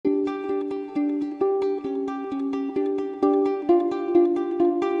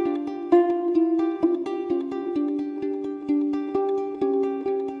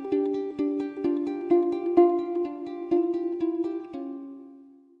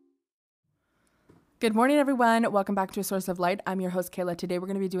Good morning, everyone. Welcome back to A Source of Light. I'm your host, Kayla. Today, we're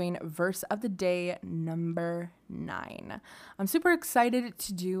going to be doing verse of the day number 9. I'm super excited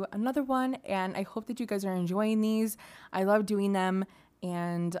to do another one, and I hope that you guys are enjoying these. I love doing them,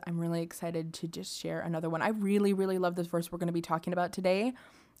 and I'm really excited to just share another one. I really, really love this verse we're going to be talking about today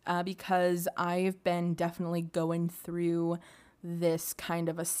because I've been definitely going through this kind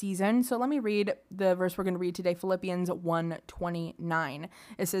of a season. So let me read the verse we're going to read today, Philippians 1:29.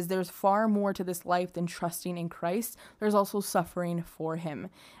 It says, "There's far more to this life than trusting in Christ. There's also suffering for him.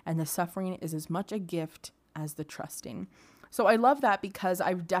 And the suffering is as much a gift as the trusting." So I love that because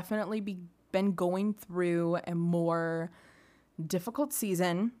I've definitely been going through a more difficult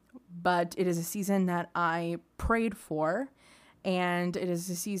season, but it is a season that I prayed for, and it is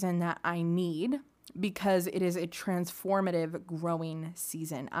a season that I need, because it is a transformative growing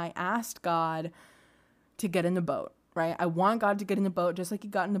season. I asked God to get in the boat, right? I want God to get in the boat just like he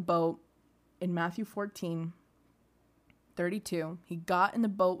got in the boat in Matthew 14:32. He got in the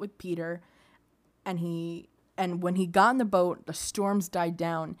boat with Peter, and when he got in the boat, the storms died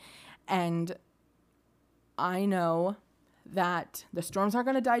down. And I know that the storms aren't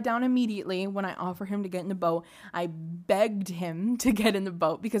going to die down immediately when I offer him to get in the boat. I begged him to get in the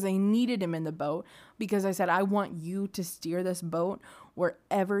boat because I needed him in the boat, because I said, I want you to steer this boat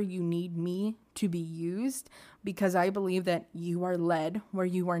wherever you need me to be used, because I believe that you are led where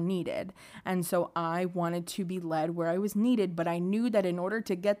you are needed. And so I wanted to be led where I was needed, but I knew that in order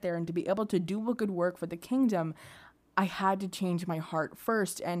to get there and to be able to do a good work for the kingdom, I had to change my heart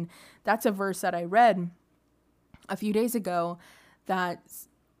first. And that's a verse that I read a few days ago I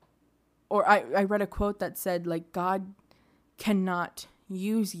read a quote that said, like, God cannot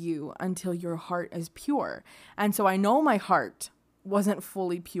use you until your heart is pure. And so I know my heart wasn't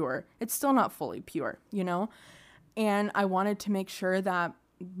fully pure. It's still not fully pure, and I wanted to make sure that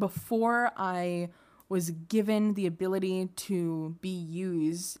before I was given the ability to be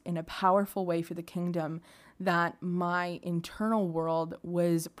used in a powerful way for the kingdom, that my internal world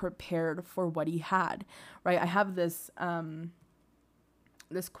was prepared for what he had, right? I have this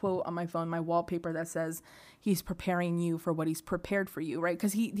quote on my phone, my wallpaper, that says, he's preparing you for what he's prepared for you, right?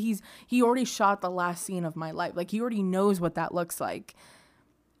 Because he already shot the last scene of my life. Like, he already knows what that looks like.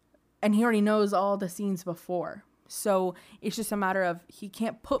 And he already knows all the scenes before. So it's just a matter of, he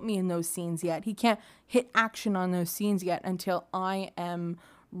can't put me in those scenes yet. He can't hit action on those scenes yet until I am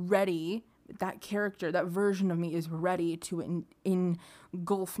ready. That character, that version of me is ready to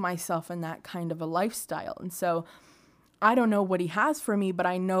engulf myself in that kind of a lifestyle. And so I don't know what he has for me, but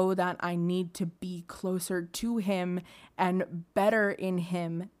I know that I need to be closer to him and better in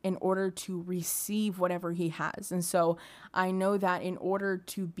him in order to receive whatever he has. And so I know that in order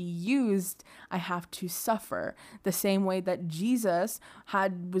to be used, I have to suffer the same way that Jesus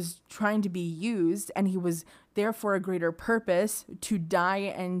was trying to be used, and he was there for a greater purpose, to die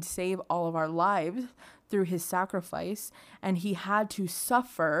and save all of our lives through his sacrifice. And he had to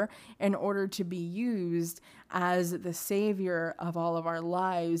suffer in order to be used as the savior of all of our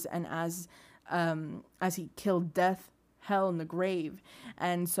lives, and as he killed death, hell, and the grave.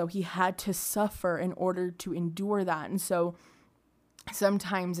 And so he had to suffer in order to endure that. And so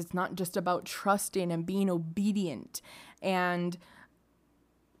sometimes it's not just about trusting and being obedient and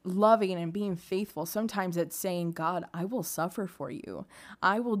loving and being faithful. Sometimes it's saying, God, I will suffer for you.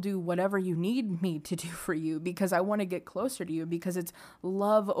 I will do whatever you need me to do for you, because I want to get closer to you, because it's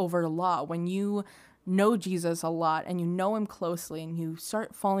love over law. When you know Jesus a lot and you know him closely, and you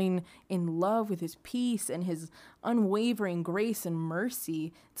start falling in love with his peace and his unwavering grace and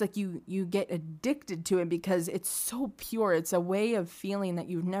mercy, it's like you get addicted to it because it's so pure. It's a way of feeling that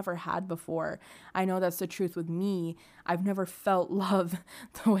you've never had before. I know that's the truth with me. I've never felt love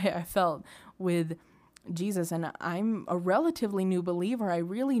the way I felt with Jesus, and I'm a relatively new believer. I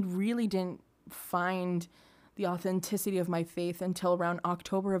really, really didn't find the authenticity of my faith until around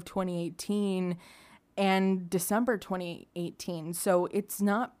October of 2018 and December 2018. So it's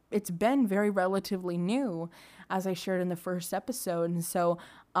been very relatively new, as I shared in the first episode. And so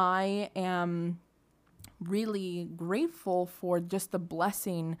I am really grateful for just the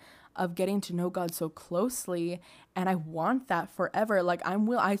blessing of getting to know God so closely. And I want that forever. Like,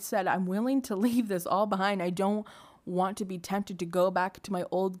 I said, I'm willing to leave this all behind. I don't want to be tempted to go back to my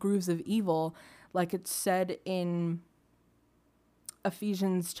old grooves of evil. Like it's said in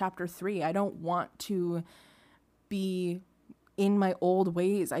Ephesians chapter 3, I don't want to be in my old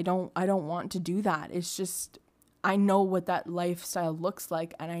ways. I don't want to do that. It's just, I know what that lifestyle looks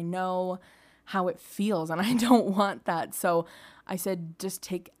like, and I know how it feels, and I don't want that. So I said, just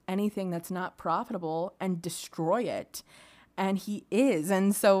take anything that's not profitable and destroy it. And he is.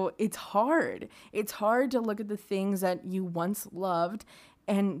 And so it's hard. It's hard to look at the things that you once loved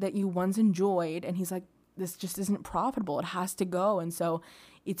and that you once enjoyed. And he's like, this just isn't profitable. It has to go. And so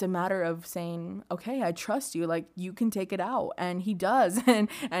it's a matter of saying, okay, I trust you. Like, you can take it out. And he does. And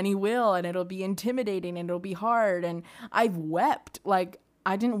he will. And it'll be intimidating and it'll be hard. And I've wept. Like,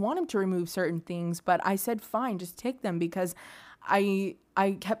 I didn't want him to remove certain things, but I said, fine, just take them, because I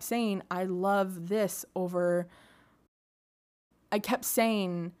kept saying, I love this over. I kept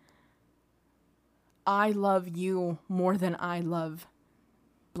saying, I love you more than I love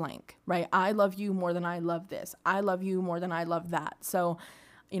blank, right? I love you more than I love this. I love you more than I love that. So,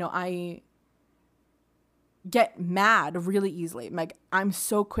 I get mad really easily. Like, I'm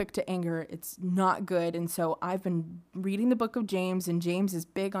so quick to anger. It's not good. And so I've been reading the book of James, and James is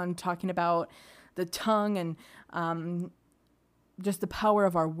big on talking about the tongue and just the power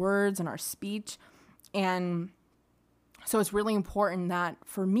of our words and our speech. And so it's really important that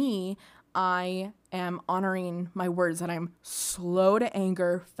for me, I am honoring my words, that I'm slow to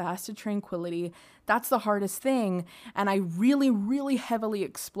anger, fast to tranquility. That's the hardest thing. And I really, really heavily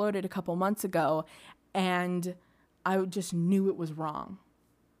exploded a couple months ago, and I just knew it was wrong.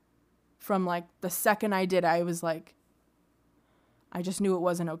 From like the second I did, I was like, I just knew it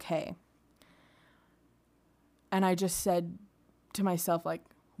wasn't okay. And I just said to myself, like,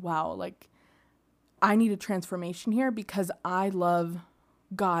 wow, like, I need a transformation here, because I love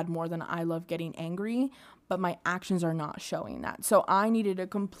God more than I love getting angry, but my actions are not showing that. So I needed a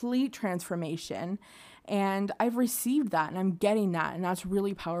complete transformation, and I've received that, and I'm getting that, and that's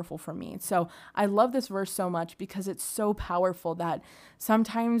really powerful for me. So I love this verse so much, because it's so powerful that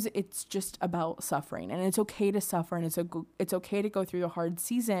sometimes it's just about suffering, and it's okay to suffer, and it's okay to go through a hard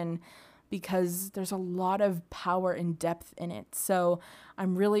season, because there's a lot of power and depth in it. So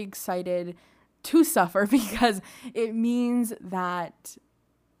I'm really excited to suffer, because it means that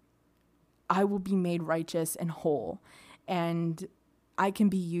I will be made righteous and whole, and I can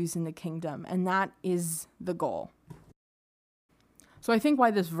be used in the kingdom. And that is the goal. So I think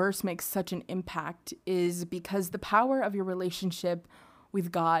why this verse makes such an impact is because the power of your relationship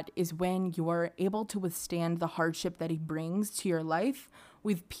with God is when you're able to withstand the hardship that he brings to your life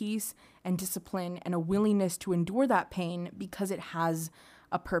with peace and discipline and a willingness to endure that pain, because it has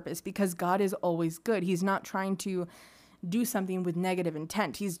a purpose, because God is always good. He's not trying to do something with negative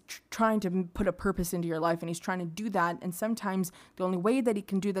intent. He's trying to put a purpose into your life, and he's trying to do that. And sometimes the only way that he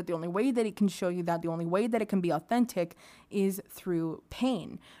can do that, the only way that he can show you that, the only way that it can be authentic is through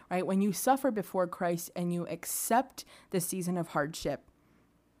pain, right? When you suffer before Christ and you accept the season of hardship,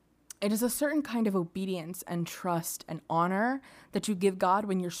 it is a certain kind of obedience and trust and honor that you give God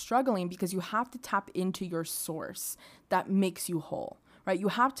when you're struggling, because you have to tap into your source that makes you whole. Right? You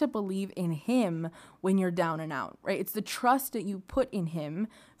have to believe in him when you're down and out, right? It's the trust that you put in him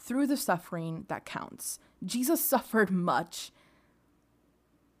through the suffering that counts. Jesus suffered much,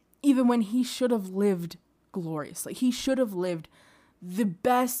 even when he should have lived gloriously. He should have lived the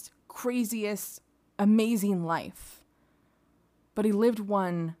best, craziest, amazing life. But he lived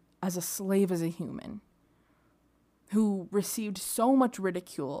one as a slave, as a human, who received so much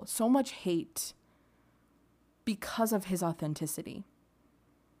ridicule, so much hate, because of his authenticity.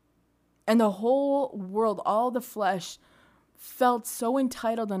 And the whole world, all the flesh, felt so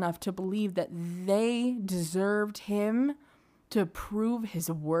entitled enough to believe that they deserved him to prove his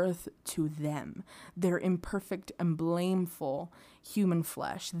worth to them, their imperfect and blameful human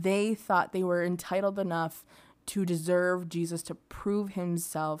flesh. They thought they were entitled enough to deserve Jesus to prove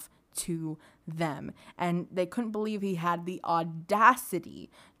himself to them. And they couldn't believe he had the audacity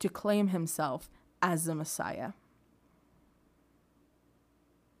to claim himself as the Messiah.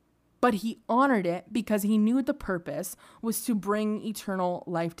 But he honored it because he knew the purpose was to bring eternal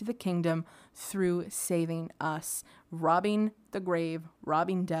life to the kingdom through saving us, robbing the grave,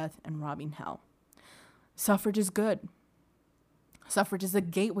 robbing death, and robbing hell. Suffrage is good. Suffrage is a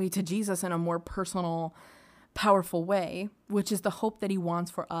gateway to Jesus in a more personal, powerful way, which is the hope that he wants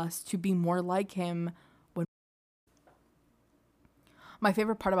for us to be more like him. My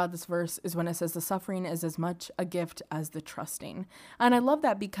favorite part about this verse is when it says the suffering is as much a gift as the trusting. And I love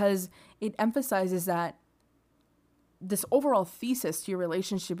that because it emphasizes that this overall thesis to your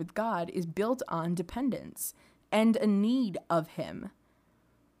relationship with God is built on dependence and a need of him.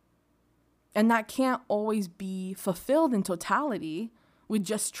 And that can't always be fulfilled in totality with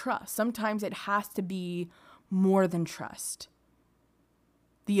just trust. Sometimes it has to be more than trust.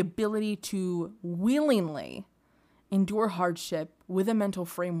 The ability to willingly endure hardship with a mental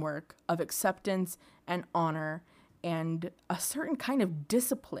framework of acceptance and honor and a certain kind of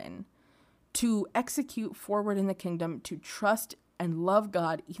discipline to execute forward in the kingdom, to trust and love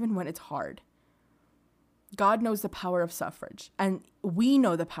God even when it's hard. God knows the power of suffrage, and we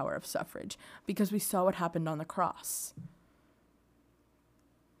know the power of suffrage because we saw what happened on the cross.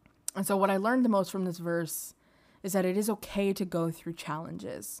 And so what I learned the most from this verse is that it is okay to go through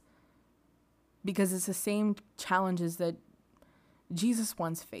challenges, because it's the same challenges that Jesus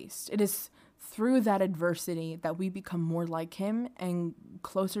once faced. It is through that adversity that we become more like him and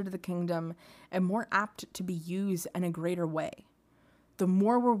closer to the kingdom and more apt to be used in a greater way. The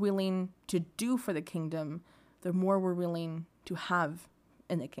more we're willing to do for the kingdom, the more we're willing to have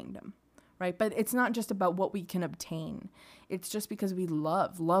in the kingdom, right? But it's not just about what we can obtain. It's just because we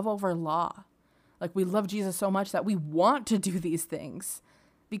love over law. Like, we love Jesus so much that we want to do these things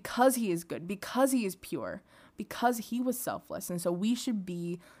because he is good, because he is pure, because he was selfless. And so we should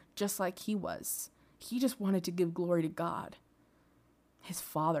be just like he was. He just wanted to give glory to God, his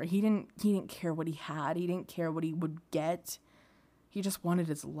Father. He didn't care what he had. He didn't care what he would get. He just wanted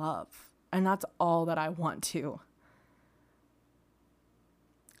his love. And that's all that I want too.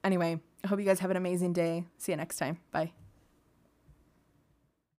 Anyway, I hope you guys have an amazing day. See you next time. Bye.